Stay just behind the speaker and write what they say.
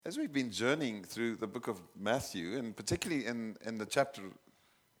As we've been journeying through the book of Matthew, and particularly in the chapter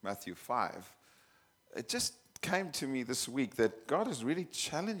Matthew 5, it just came to me this week that God is really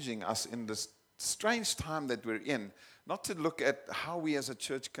challenging us in this strange time that we're in, not to look at how we as a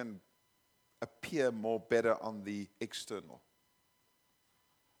church can appear more better on the external.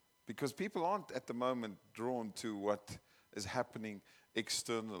 Because people aren't at the moment drawn to what is happening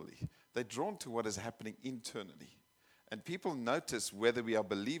externally. They're drawn to what is happening internally. And people notice whether we are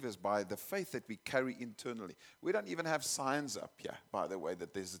believers by the faith that we carry internally. We don't even have signs up here, by the way,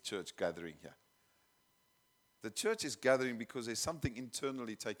 that there's a church gathering here. The church is gathering because there's something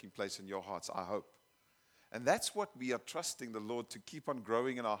internally taking place in your hearts, I hope. And that's what we are trusting the Lord to keep on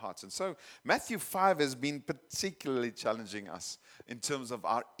growing in our hearts. And so Matthew 5 has been particularly challenging us in terms of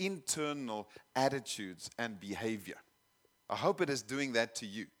our internal attitudes and behavior. I hope it is doing that to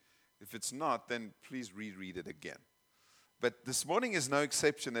you. If it's not, then please reread it again. But this morning is no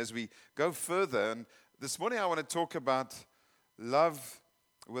exception as we go further. And this morning I want to talk about love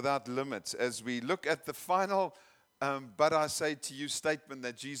without limits as we look at the final but I say to you statement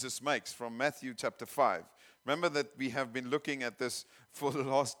that Jesus makes from Matthew chapter 5. Remember that we have been looking at this for the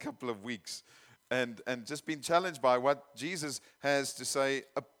last couple of weeks and just been challenged by what Jesus has to say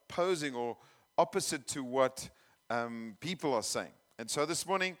opposing or opposite to what people are saying. And so this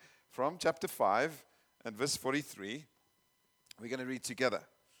morning from chapter 5 and verse 43, we're going to read together.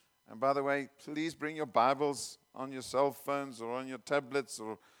 And by the way, please bring your Bibles on your cell phones or on your tablets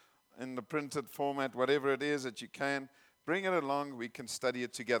or in the printed format, whatever it is that you can. Bring it along. We can study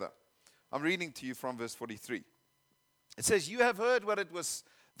it together. I'm reading to you from verse 43. It says, "You have heard that it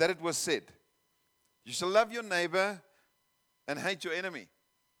was said, you shall love your neighbor and hate your enemy.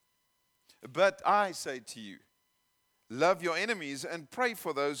 But I say to you, love your enemies and pray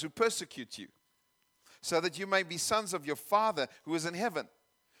for those who persecute you, so that you may be sons of your Father who is in heaven.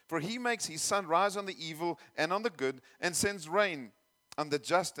 For he makes his sun rise on the evil and on the good, and sends rain on the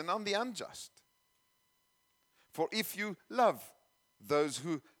just and on the unjust. For if you love those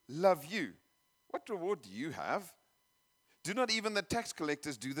who love you, what reward do you have? Do not even the tax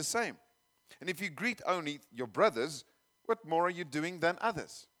collectors do the same? And if you greet only your brothers, what more are you doing than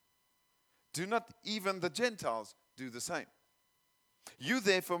others? Do not even the Gentiles do the same? You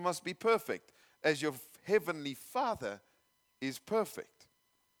therefore must be perfect, as your heavenly Father is perfect."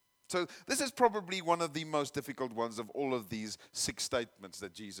 So this is probably one of the most difficult ones of all of these 6 statements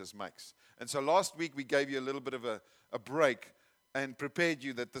that Jesus makes. And so last week we gave you a little bit of a break and prepared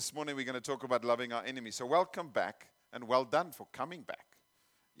you that this morning we're going to talk about loving our enemies. So welcome back and well done for coming back,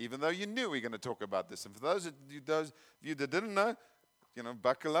 even though you knew we were going to talk about this. And for those of you that didn't know,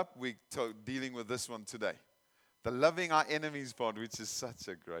 buckle up. We're dealing with this one today. The loving our enemies part, which is such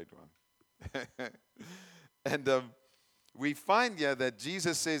a great one. And we find here that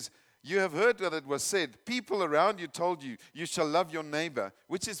Jesus says, you have heard that it was said, people around you told you, you shall love your neighbor,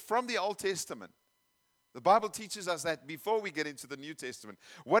 which is from the Old Testament. The Bible teaches us that before we get into the New Testament.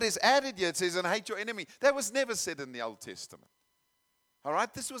 What is added here, it says, and hate your enemy. That was never said in the Old Testament. All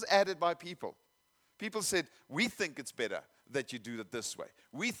right, this was added by people. People said, we think it's better that you do it this way.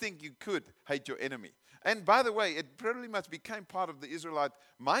 We think you could hate your enemy. And by the way, it pretty much became part of the Israelite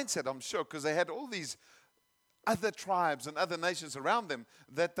mindset, I'm sure, because they had all these other tribes and other nations around them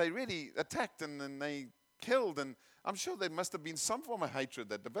that they really attacked and they killed. And I'm sure there must have been some form of hatred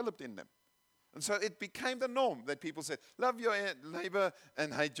that developed in them. And so it became the norm that people said, love your neighbor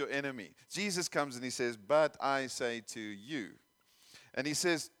and hate your enemy. Jesus comes and he says, but I say to you. And he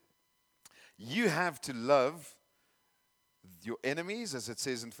says, you have to love your enemies, as it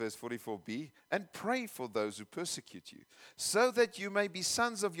says in verse 44b, and pray for those who persecute you, so that you may be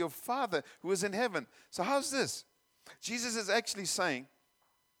sons of your Father who is in heaven. So how's this? Jesus is actually saying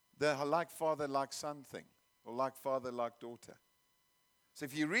the like father, like son thing, or like father, like daughter. So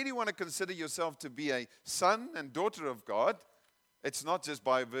if you really want to consider yourself to be a son and daughter of God, it's not just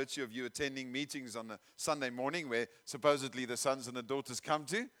by virtue of you attending meetings on a Sunday morning where supposedly the sons and the daughters come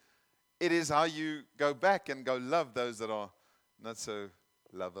to. It is how you go back and go love those that are not so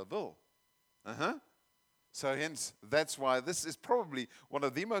lovable. So hence, that's why this is probably one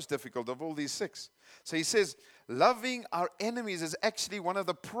of the most difficult of all these 6. So he says, loving our enemies is actually one of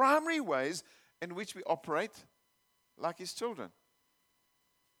the primary ways in which we operate like his children.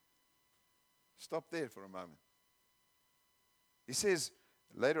 Stop there for a moment. He says,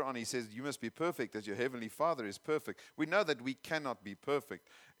 later on, he says, you must be perfect as your heavenly Father is perfect. We know that we cannot be perfect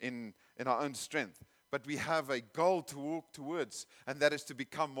in our own strength, but we have a goal to walk towards, and that is to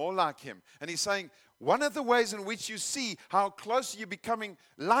become more like him. And he's saying, one of the ways in which you see how close you're becoming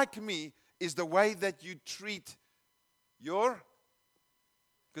like me is the way that you treat your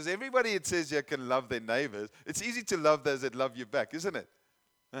Because everybody, it says here, can love their neighbors. It's easy to love those that love you back, isn't it?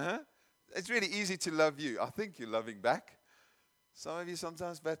 Uh-huh. It's really easy to love you. I think you're loving back. Some of you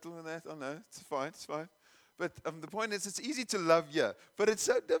sometimes battle with that. Oh, no, it's fine, it's fine. But the point is, it's easy to love here. But it's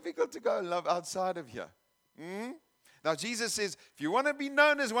so difficult to go and love outside of here. Now, Jesus says, if you want to be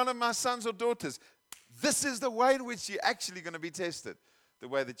known as one of my sons or daughters, this is the way in which you're actually going to be tested. The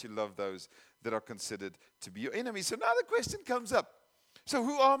way that you love those that are considered to be your enemies. So now the question comes up. So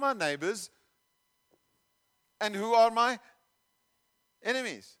who are my neighbors? And who are my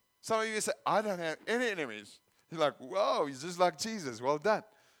enemies? Some of you say, I don't have any enemies. You're like, whoa, he's just like Jesus. Well done.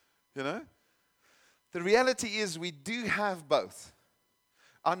 You know? The reality is we do have both.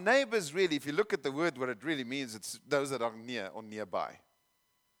 Our neighbors really, if you look at the word, what it really means, it's those that are near or nearby.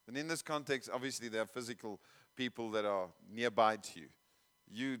 And in this context, obviously, there are physical people that are nearby to you.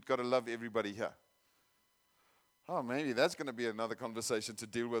 You've got to love everybody here. Oh, maybe that's going to be another conversation to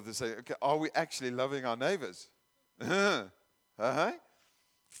deal with, to say, okay, are we actually loving our neighbors? Uh-huh.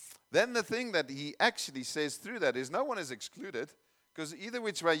 Then the thing that he actually says through that is no one is excluded, because either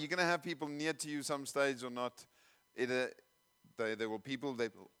which way, you're going to have people near to you some stage or not. There will people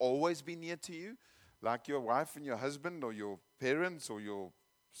that will always be near to you, like your wife and your husband or your parents or your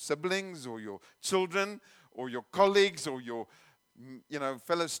siblings or your children or your colleagues or your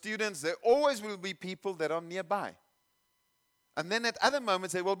fellow students. There always will be people that are nearby. And then at other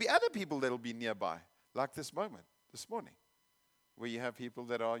moments, there will be other people that will be nearby, like this moment, this morning, where you have people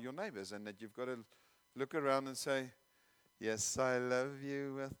that are your neighbors and that you've got to look around and say, yes, I love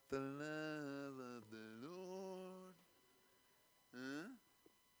you with the love of the Lord.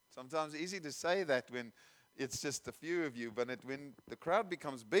 Sometimes easy to say that when it's just a few of you, but when the crowd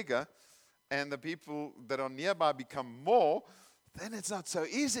becomes bigger and the people that are nearby become more, then it's not so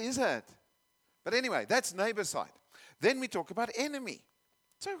easy, is it? But anyway, that's neighbor side. Then we talk about enemy.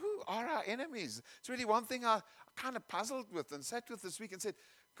 So who are our enemies? It's really one thing I kind of puzzled with and sat with this week and said,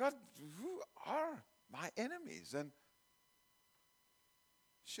 God, who are my enemies? And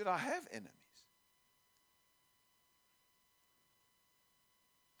should I have enemies?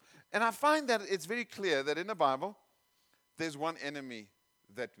 And I find that it's very clear that in the Bible, there's one enemy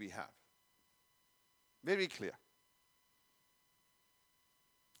that we have. Very clear.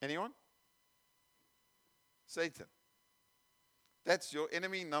 Anyone? Satan. That's your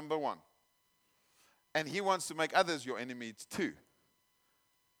enemy number one. And he wants to make others your enemies too.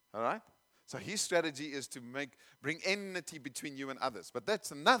 All right? So his strategy is to bring enmity between you and others. But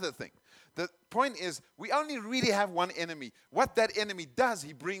that's another thing. The point is, we only really have one enemy. What that enemy does,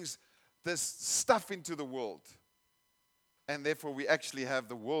 he brings this stuff into the world. And therefore, we actually have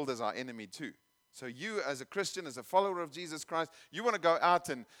the world as our enemy too. So you, as a Christian, as a follower of Jesus Christ, you want to go out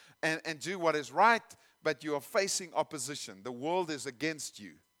and do what is right, but you are facing opposition. The world is against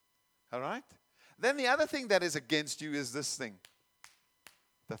you. All right? Then the other thing that is against you is this thing.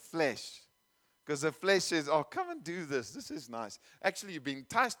 The flesh. Because the flesh says, oh, come and do this. This is nice. Actually, you're being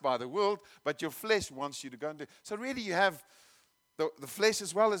enticed by the world, but your flesh wants you to go and do it. So really, you have the flesh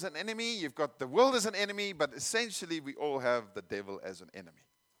as well as an enemy. You've got the world as an enemy, but essentially, we all have the devil as an enemy.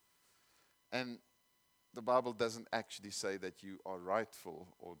 And the Bible doesn't actually say that you are rightful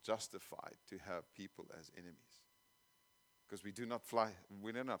or justified to have people as enemies. Because we do not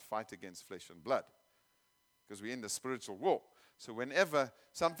fight against flesh and blood. Because we're in the spiritual war. So whenever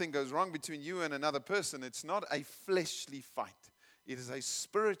something goes wrong between you and another person, it's not a fleshly fight. It is a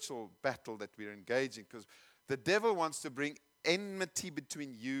spiritual battle that we're engaging. Because the devil wants to bring enmity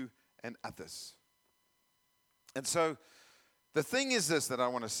between you and others. And so the thing is this that I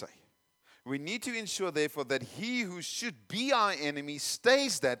want to say. We need to ensure, therefore, that he who should be our enemy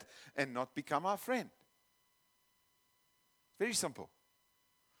stays that and not become our friend. Very simple.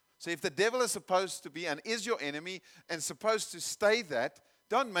 So if the devil is supposed to be and is your enemy and supposed to stay that,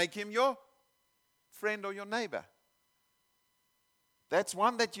 don't make him your friend or your neighbor. That's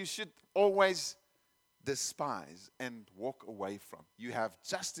one that you should always despise and walk away from. You have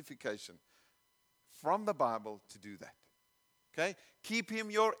justification from the Bible to do that. Okay? Keep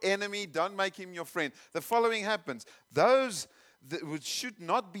him your enemy. Don't make him your friend. The following happens. Those that should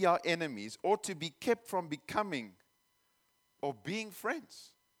not be our enemies ought to be kept from becoming or being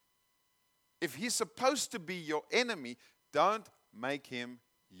friends. If he's supposed to be your enemy, don't make him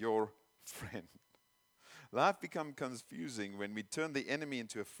your friend. Life becomes confusing when we turn the enemy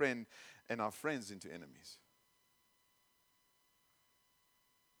into a friend and our friends into enemies.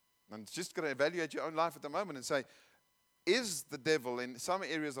 And just got to evaluate your own life at the moment and say, is the devil in some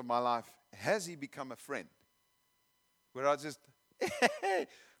areas of my life, has he become a friend? Where I just, hey,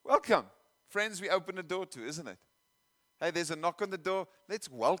 welcome. Friends we open the door to, isn't it? Hey, there's a knock on the door. Let's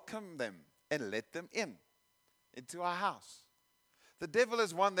welcome them and let them in into our house. The devil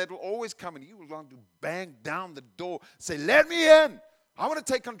is one that will always come and he will want to bang down the door, say, let me in. I want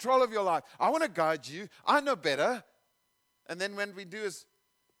to take control of your life. I want to guide you. I know better. And then when we do is,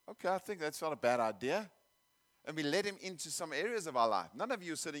 okay, I think that's not a bad idea. And we let him into some areas of our life. None of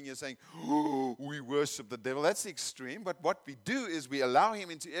you are sitting here saying, oh, we worship the devil. That's the extreme. But what we do is we allow him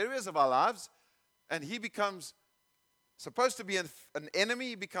into areas of our lives and he becomes supposed to be an enemy.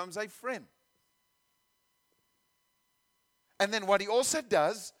 He becomes a friend. And then what he also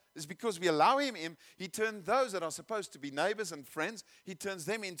does is because we allow him in, he turns those that are supposed to be neighbors and friends, he turns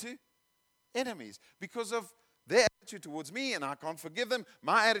them into enemies because of their attitude towards me, and I can't forgive them.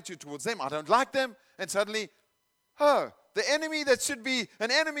 My attitude towards them, I don't like them. And suddenly, the enemy that should be an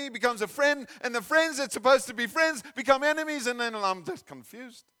enemy becomes a friend, and the friends that's supposed to be friends become enemies, and then I'm just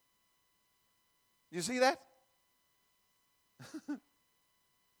confused. You see that?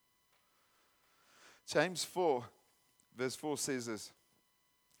 James 4, verse 4 says this.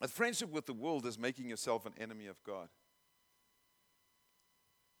 A friendship with the world is making yourself an enemy of God.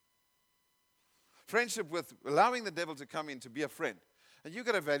 Friendship with allowing the devil to come in to be a friend. And you've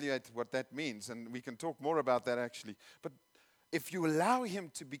got to evaluate what that means. And we can talk more about that actually. But if you allow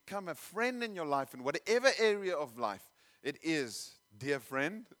him to become a friend in your life, in whatever area of life it is, dear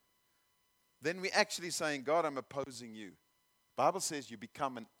friend, then we're actually saying, God, I'm opposing you. The Bible says you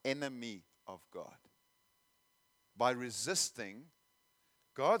become an enemy of God. By resisting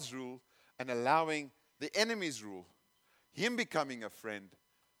God's rule and allowing the enemy's rule. Him becoming a friend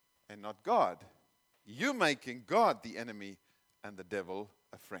and not God. You making God the enemy and the devil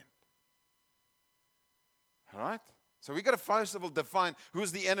a friend. All right? So we've got to first of all define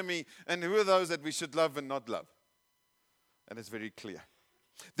who's the enemy and who are those that we should love and not love. And it's very clear.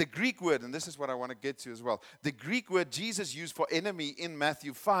 The Greek word, and this is what I want to get to as well. The Greek word Jesus used for enemy in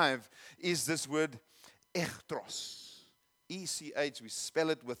Matthew 5 is this word echthros. E-C-H, we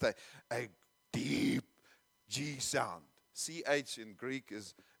spell it with a deep G sound. C-H in Greek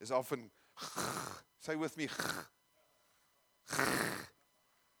is often, say with me,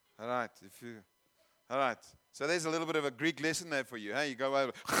 all right, so there's a little bit of a Greek lesson there for you. Hey, you go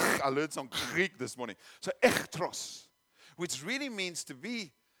over, I learned some Greek this morning. So echthros, which really means to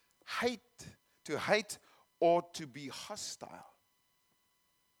hate or to be hostile.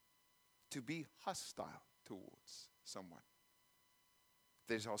 To be hostile towards someone.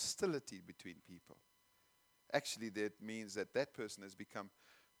 There's hostility between people. Actually, that means that that person has become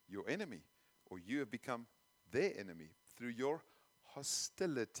your enemy, or you have become their enemy through your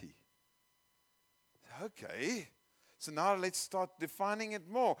hostility. Okay, so now let's start defining it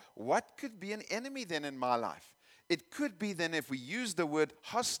more. What could be an enemy then in my life? It could be then, if we use the word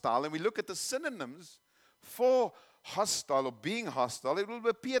hostile and we look at the synonyms for hostile or being hostile, it will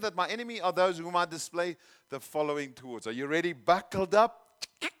appear that my enemy are those whom I display the following towards. Are you ready? Buckled up?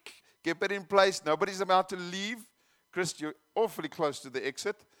 Keep it in place. Nobody's about to leave. Chris, you're awfully close to the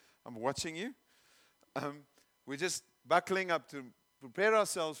exit. I'm watching you. We're just buckling up to prepare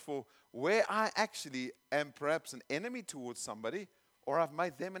ourselves for where I actually am perhaps an enemy towards somebody, or I've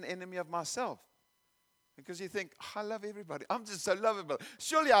made them an enemy of myself. Because you think, I love everybody. I'm just so lovable.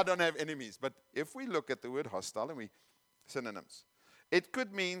 Surely I don't have enemies. But if we look at the word hostile and we synonyms, it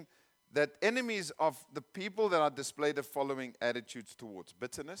could mean that enemies of the people that are displayed the following attitudes towards: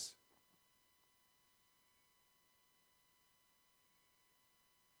 bitterness,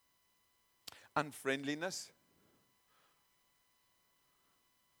 unfriendliness,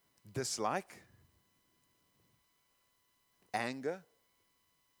 dislike, anger,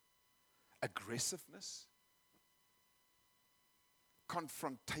 aggressiveness,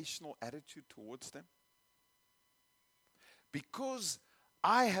 confrontational attitude towards them. Because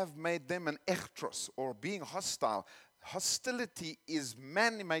I have made them an echthros, or being hostile. Hostility is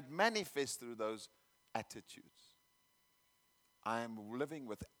made manifest through those attitudes. I am living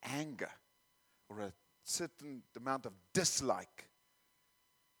with anger or a certain amount of dislike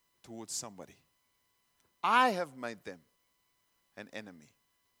towards somebody. I have made them an enemy.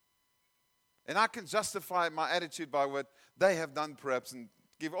 And I can justify my attitude by what they have done perhaps and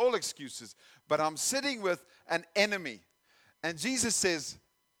give all excuses. But I'm sitting with an enemy. And Jesus says,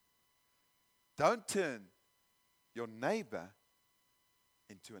 don't turn your neighbor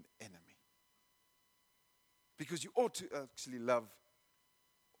into an enemy. Because you ought to actually love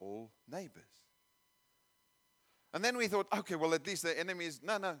all neighbors. And then we thought, okay, well, at least they're enemies.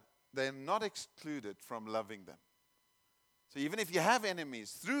 No, they're not excluded from loving them. So even if you have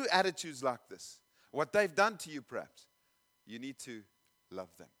enemies through attitudes like this, what they've done to you perhaps, you need to love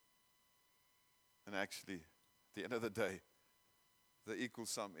them and actually the end of the day, the equal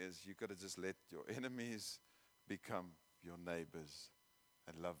sum is you've got to just let your enemies become your neighbors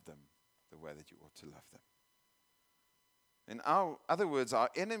and love them the way that you ought to love them. In other words, our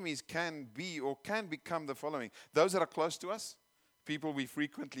enemies can be or can become the following: those that are close to us, people we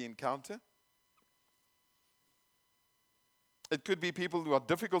frequently encounter. It could be people who are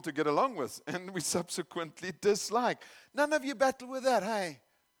difficult to get along with and we subsequently dislike. None of you battle with that, hey?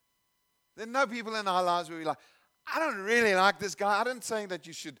 There are no people in our lives where we're like, I don't really like this guy. I'm not saying that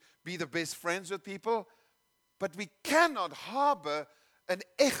you should be the best friends with people, but we cannot harbor an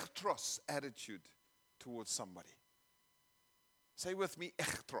echtros attitude towards somebody. Say with me,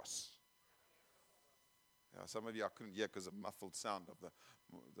 echtros. Yeah, some of you I couldn't hear because of the muffled sound of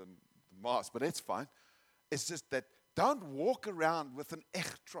the mask, but it's fine. It's just that don't walk around with an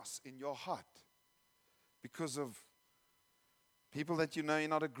echtros in your heart because of people that you know you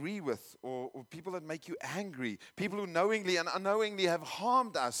not agree with, or people that make you angry, people who knowingly and unknowingly have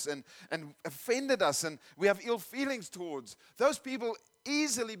harmed us and offended us and we have ill feelings towards. Those people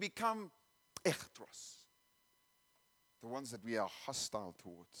easily become echtros, the ones that we are hostile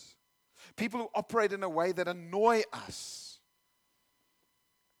towards. People who operate in a way that annoy us.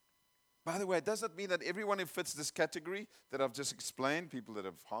 By the way, it doesn't mean that everyone who fits this category that I've just explained, people that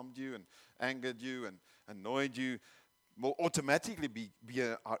have harmed you and angered you and annoyed you, will automatically be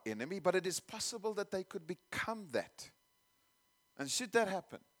our enemy, but it is possible that they could become that. And should that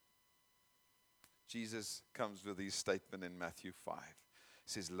happen, Jesus comes with his statement in Matthew 5. He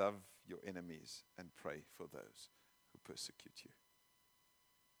says, love your enemies and pray for those who persecute you.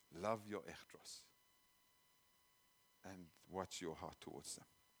 Love your echtros and watch your heart towards them.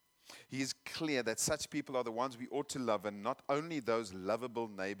 He is clear that such people are the ones we ought to love, and not only those lovable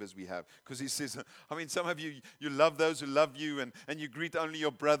neighbors we have. Because he says, I mean, some of you love those who love you, and you greet only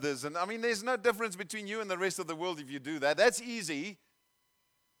your brothers. And I mean, there's no difference between you and the rest of the world if you do that. That's easy.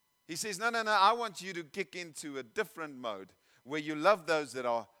 He says, no, I want you to kick into a different mode where you love those that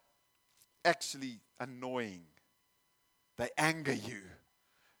are actually annoying. They anger you.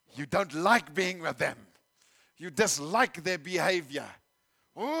 You don't like being with them. You dislike their behavior.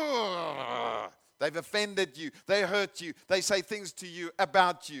 Oh, they've offended you. They hurt you. They say things to you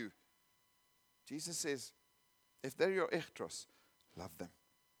about you. Jesus says, if they're your echtros, love them.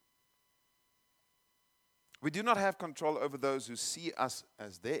 We do not have control over those who see us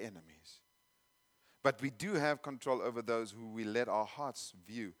as their enemies, but we do have control over those who we let our hearts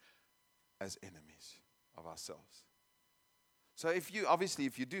view as enemies of ourselves. So if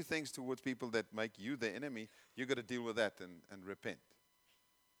you do things towards people that make you the enemy, you've got to deal with that and repent.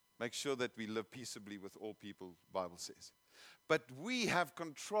 Make sure that we live peaceably with all people, the Bible says. But we have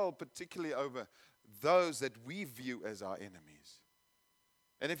control particularly over those that we view as our enemies.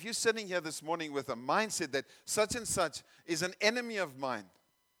 And if you're sitting here this morning with a mindset that such and such is an enemy of mine,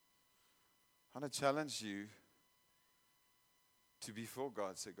 I want to challenge you to before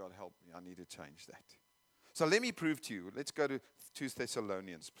God say, God, help me. I need to change that. So let me prove to you. Let's go to 2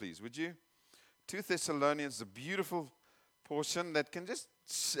 Thessalonians, please, would you? 2 Thessalonians, a beautiful portion that can just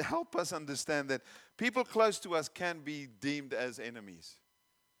help us understand that people close to us can be deemed as enemies.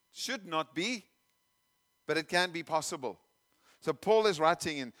 Should not be, but it can be possible. So Paul is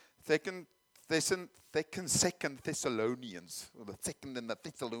writing in 2 Thessalonians, or the second and the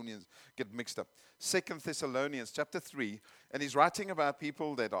Thessalonians get mixed up. 2 Thessalonians chapter 3, and he's writing about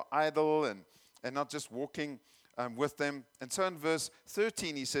people that are idle and not just walking with them. And so in verse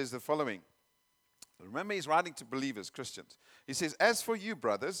 13 he says the following. Remember, he's writing to believers, Christians. He says, as for you,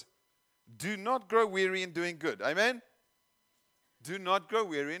 brothers, do not grow weary in doing good. Amen? Do not grow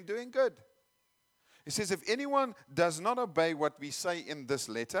weary in doing good. He says, if anyone does not obey what we say in this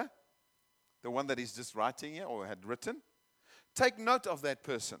letter, the one that he's just writing here or had written, take note of that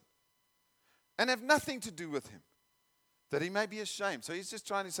person and have nothing to do with him, that he may be ashamed. So he's just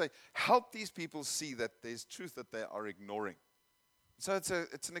trying to say, help these people see that there's truth that they are ignoring. So it's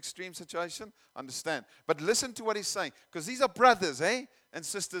an extreme situation, understand. But listen to what he's saying, because these are brothers, and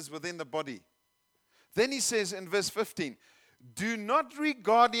sisters within the body. Then he says in verse 15, do not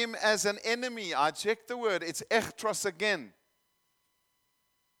regard him as an enemy. I checked the word, it's echtros again.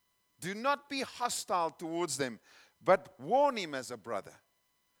 Do not be hostile towards them, but warn him as a brother.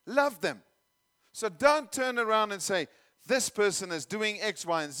 Love them. So don't turn around and say, this person is doing X,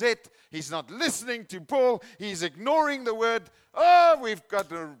 Y, and Z. He's not listening to Paul. He's ignoring the word. Oh, we've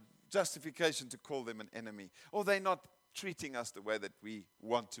got a justification to call them an enemy. Or they're not treating us the way that we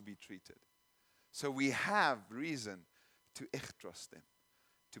want to be treated. So we have reason to echtros them,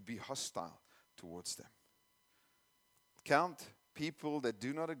 to be hostile towards them. Count people that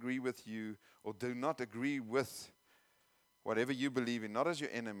do not agree with you or do not agree with whatever you believe in, not as your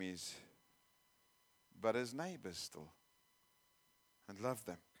enemies, but as neighbors still, and love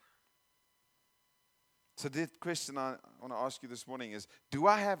them. So the question I want to ask you this morning is, do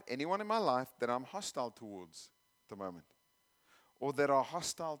I have anyone in my life that I'm hostile towards at the moment, or that are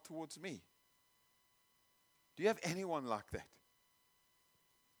hostile towards me? Do you have anyone like that?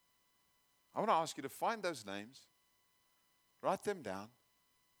 I want to ask you to find those names, write them down,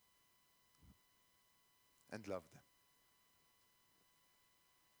 and love them.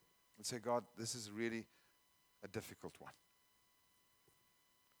 And say, God, this is really a difficult one.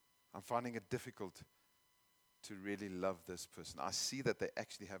 I'm finding it difficult to really love this person. I see that they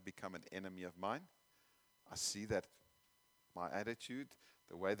actually have become an enemy of mine. I see that my attitude,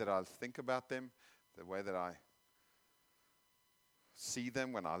 the way that I think about them, the way that I see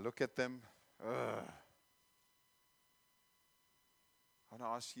them when I look at them. I want to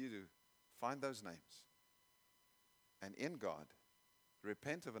ask you to find those names. And in God,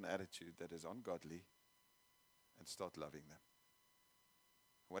 repent of an attitude that is ungodly and start loving them.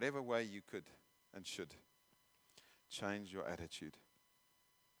 Whatever way you could and should, change your attitude.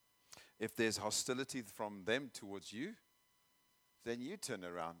 If there's hostility from them towards you, then you turn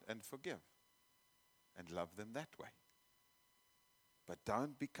around and forgive and love them that way. But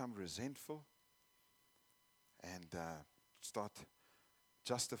don't become resentful and start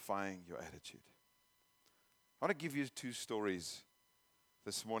justifying your attitude. I want to give you 2 stories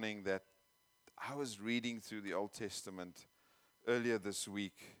this morning that I was reading through the Old Testament earlier this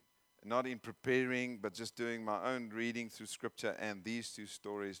week. Not in preparing, but just doing my own reading through Scripture. And these 2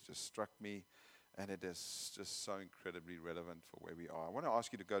 stories just struck me. And it is just so incredibly relevant for where we are. I want to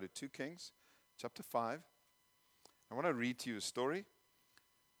ask you to go to 2 Kings, chapter 5. I want to read to you a story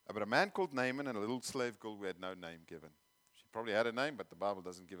about a man called Naaman and a little slave girl who had no name given. She probably had a name, but the Bible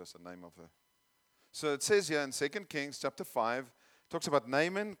doesn't give us a name of her. So it says here in 2 Kings chapter 5, it talks about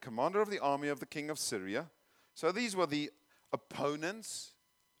Naaman, commander of the army of the king of Syria. So these were the opponents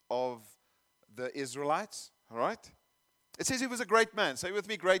of the Israelites, all right? It says he was a great man. Say with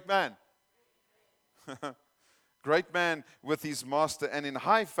me, great man. Great man with his master and in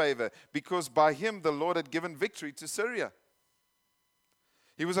high favor, because by him the Lord had given victory to Syria.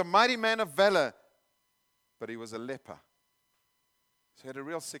 He was a mighty man of valor, but he was a leper. So he had a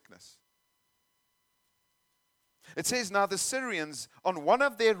real sickness. It says, now the Syrians, on one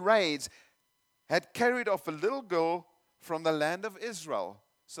of their raids, had carried off a little girl from the land of Israel.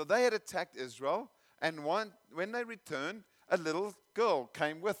 So they had attacked Israel, and when they returned, a little girl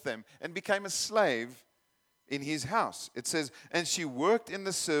came with them and became a slave in his house. It says, and she worked in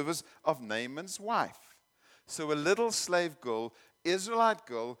the service of Naaman's wife. So a little slave girl, Israelite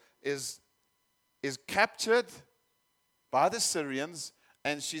girl, is captured by the Syrians,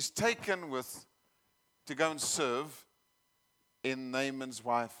 and she's taken to go and serve in Naaman's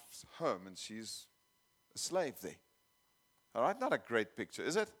wife's home, and she's a slave there. All right, not a great picture,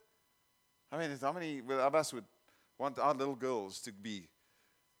 is it? I mean, how many of us would want our little girls to be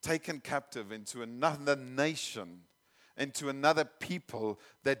taken captive into another nation, into another people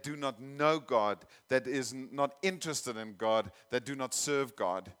that do not know God, that is not interested in God, that do not serve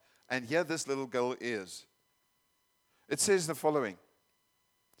God? And here this little girl is. It says the following.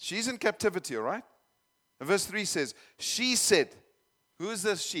 She's in captivity, all right? And verse 3 says, she said, who is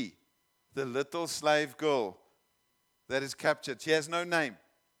this she? The little slave girl that is captured. She has no name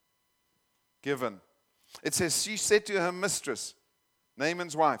given. It says, she said to her mistress,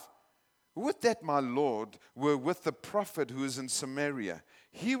 Naaman's wife, would that my Lord were with the prophet who is in Samaria.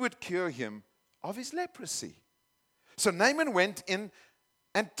 He would cure him of his leprosy. So Naaman went in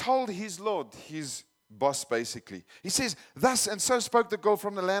and told his Lord, his boss basically. He says, thus and so spoke the girl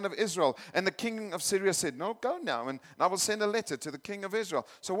from the land of Israel. And the king of Syria said, no, go now, and I will send a letter to the king of Israel.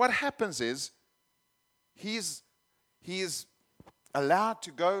 So what happens is, he is allowed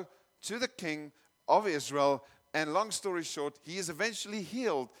to go to the king of Israel, and long story short, he is eventually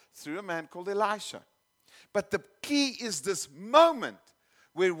healed through a man called Elisha. But the key is this moment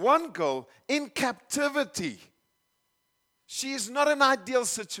where one girl in captivity, she is not an ideal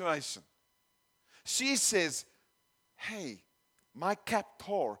situation. She says, hey, my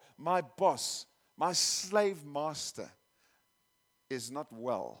captor, my boss, my slave master is not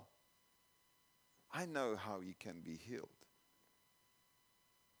well. I know how he can be healed.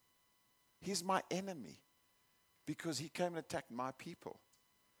 He's my enemy because he came and attacked my people.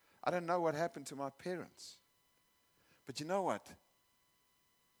 I don't know what happened to my parents. But you know what?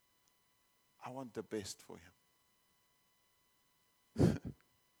 I want the best for him.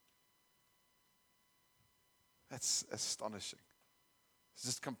 That's astonishing. It's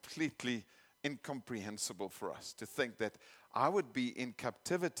just completely incomprehensible for us to think that I would be in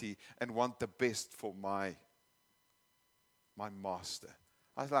captivity and want the best for my master.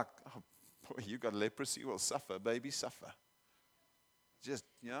 I was like, oh boy, you got leprosy, well, suffer, baby, suffer. Just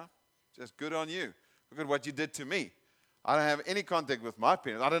good on you. Look at what you did to me. I don't have any contact with my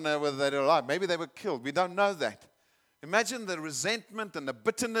parents. I don't know whether they're alive. Maybe they were killed. We don't know that. Imagine the resentment and the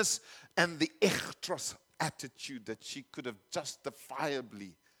bitterness and the echtros attitude that she could have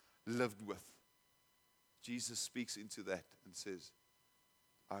justifiably lived with. Jesus speaks into that and says,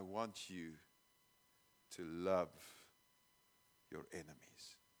 I want you to love your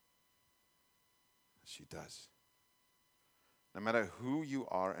enemies. She does. No matter who you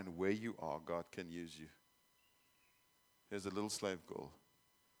are and where you are, God can use you. Here's a little slave girl.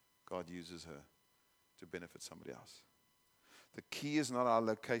 God uses her to benefit somebody else. The key is not our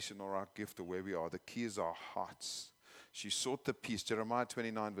location or our gift or where we are. The key is our hearts. She sought the peace. Jeremiah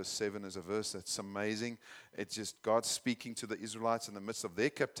 29 verse 7 is a verse that's amazing. It's just God speaking to the Israelites in the midst of their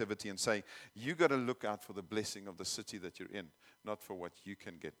captivity and saying, you got to look out for the blessing of the city that you're in, not for what you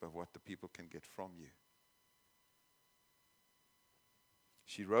can get, but what the people can get from you.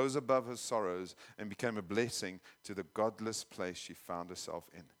 She rose above her sorrows and became a blessing to the godless place she found herself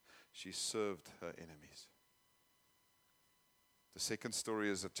in. She served her enemies. The second story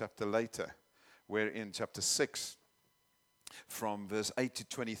is a chapter later, where in chapter 6, from verse 8 to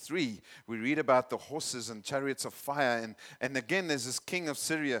 23, we read about the horses and chariots of fire. And again, there's this king of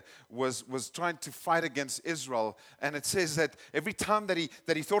Syria was trying to fight against Israel. And it says that every time that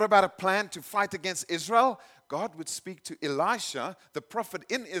he thought about a plan to fight against Israel, God would speak to Elisha, the prophet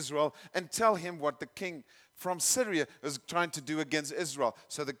in Israel, and tell him what the king from Syria was trying to do against Israel.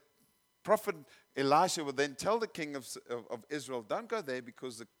 So the prophet Elisha would then tell the king of Israel, don't go there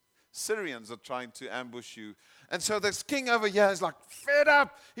because the Syrians are trying to ambush you. And so this king over here is like fed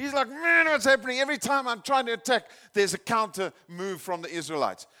up. He's like, man, what's happening? Every time I'm trying to attack, there's a counter move from the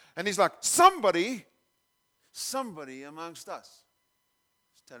Israelites. And he's like, somebody amongst us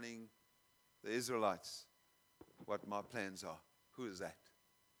is telling the Israelites what my plans are. Who is that?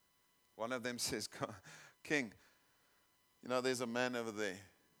 One of them says, King, there's a man over there.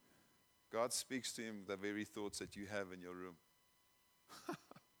 God speaks to him the very thoughts that you have in your room.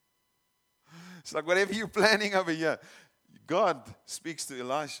 It's like whatever you're planning over here, God speaks to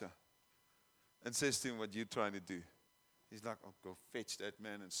Elisha and says to him what you're trying to do. He's like, oh, go fetch that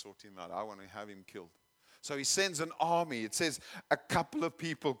man and sort him out. I want to have him killed. So he sends an army. It says a couple of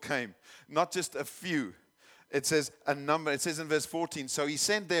people came, not just a few. It says a number. It says in verse 14, so he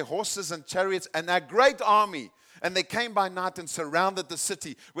sent their horses and chariots and a great army. And they came by night and surrounded the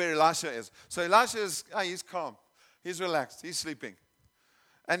city where Elisha is. So Elisha he's calm. He's relaxed. He's sleeping.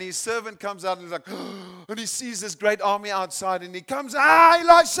 And his servant comes out and he's like, and he sees this great army outside. And he comes,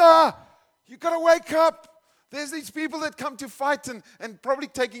 Elisha, you got to wake up. There's these people that come to fight and probably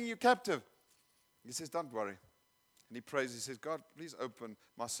taking you captive. He says, don't worry. And he prays. He says, God, please open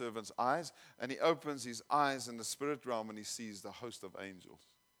my servant's eyes. And he opens his eyes in the spirit realm and he sees the host of angels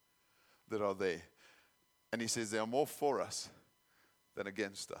that are there. And he says, there are more for us than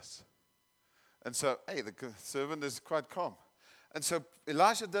against us. And so, the servant is quite calm. And so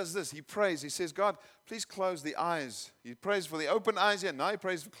Elisha does this. He prays. He says, God, please close the eyes. He prays for the open eyes here. Now he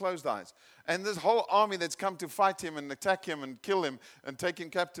prays for closed eyes. And this whole army that's come to fight him and attack him and kill him and take him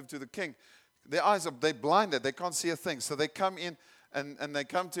captive to the king, their eyes they're blinded. They can't see a thing. So they come in and they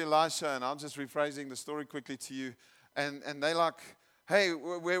come to Elisha. And I'm just rephrasing the story quickly to you. And they're like, hey,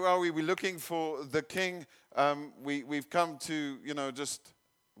 where are we? We're looking for the king. We've come to, just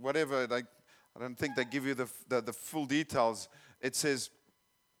whatever. I don't think they give you the full details. It says,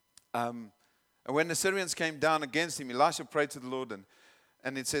 and when the Syrians came down against him, Elisha prayed to the Lord,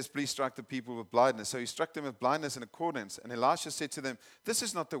 and it says, please strike the people with blindness. So he struck them with blindness in accordance. And Elisha said to them, this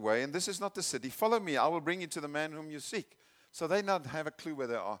is not the way, and this is not the city. Follow me. I will bring you to the man whom you seek. So they not have a clue where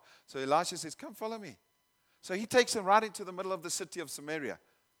they are. So Elisha says, come follow me. So he takes them right into the middle of the city of Samaria,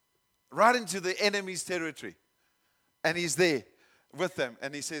 right into the enemy's territory. And he's there with them.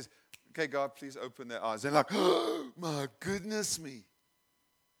 And he says, okay, God, please open their eyes. They're like, oh, my goodness me.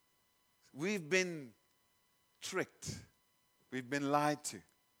 We've been tricked. We've been lied to.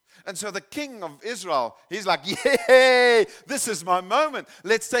 And so the king of Israel, he's like, yay, this is my moment.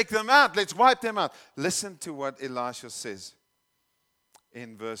 Let's take them out. Let's wipe them out. Listen to what Elisha says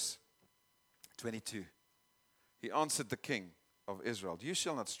in verse 22. He answered the king of Israel, you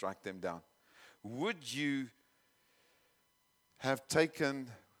shall not strike them down. Would you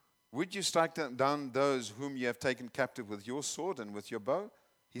strike down those whom you have taken captive with your sword and with your bow?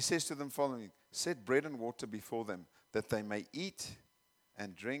 He says to them following, set bread and water before them, that they may eat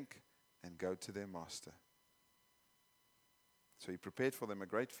and drink and go to their master. So he prepared for them a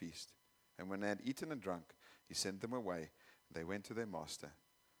great feast. And when they had eaten and drunk, he sent them away. They went to their master.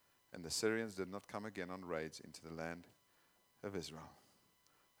 And the Syrians did not come again on raids into the land of Israel.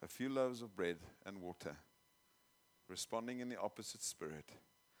 A few loaves of bread and water, responding in the opposite spirit,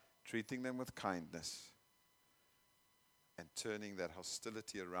 treating them with kindness, and turning that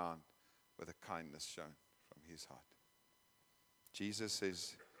hostility around with a kindness shown from his heart. Jesus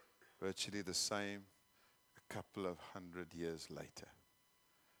says virtually the same a couple of 100 years later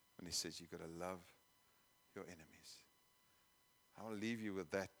when he says you've got to love your enemies. I will leave you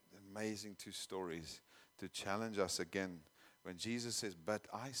with that amazing two stories to challenge us again when Jesus says, but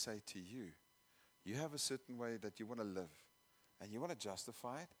I say to you, you have a certain way that you want to live and you want to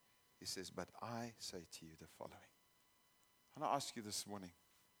justify it. He says, but I say to you the following. I want to ask you this morning,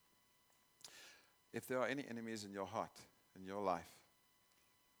 if there are any enemies in your heart, in your life,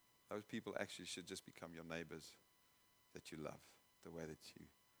 those people actually should just become your neighbors that you love, the way that you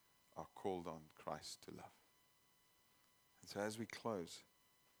are called on Christ to love. And so as we close,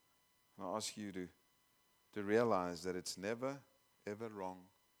 I want to ask you to realize that it's never, ever wrong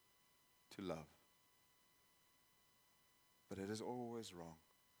to love. But it is always wrong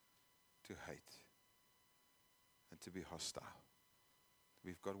to hate and to be hostile.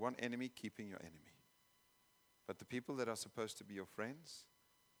 We've got one enemy keeping your enemy. But the people that are supposed to be your friends,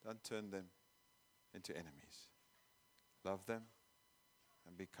 don't turn them into enemies. Love them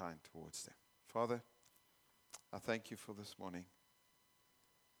and be kind towards them. Father, I thank you for this morning.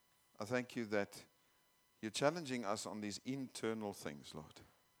 I thank you that you're challenging us on these internal things, Lord.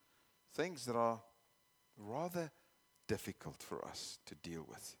 Things that are rather difficult for us to deal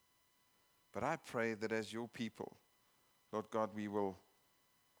with. But I pray that as your people, Lord God, we will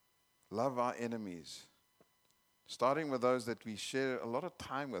love our enemies, starting with those that we share a lot of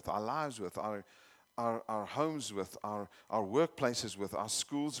time with, our lives with, our homes with, our workplaces with, our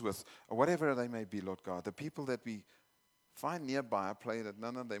schools with, or whatever they may be, Lord God. The people that we find nearby, I pray that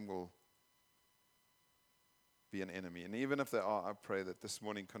none of them will be an enemy. And even if they are, I pray that this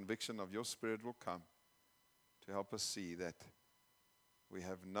morning conviction of your Spirit will come to help us see that we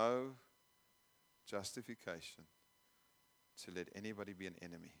have no justification to let anybody be an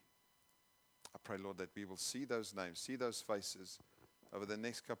enemy. I pray, Lord, that we will see those names, see those faces over the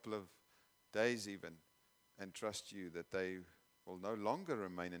next couple of days even, and trust you that they will no longer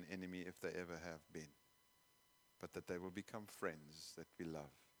remain an enemy if they ever have been, but that they will become friends that we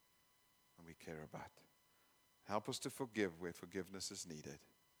love and we care about. Help us to forgive where forgiveness is needed.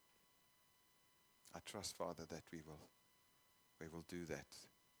 I trust, Father, that we will do that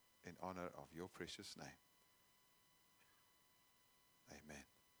in honor of your precious name. Amen.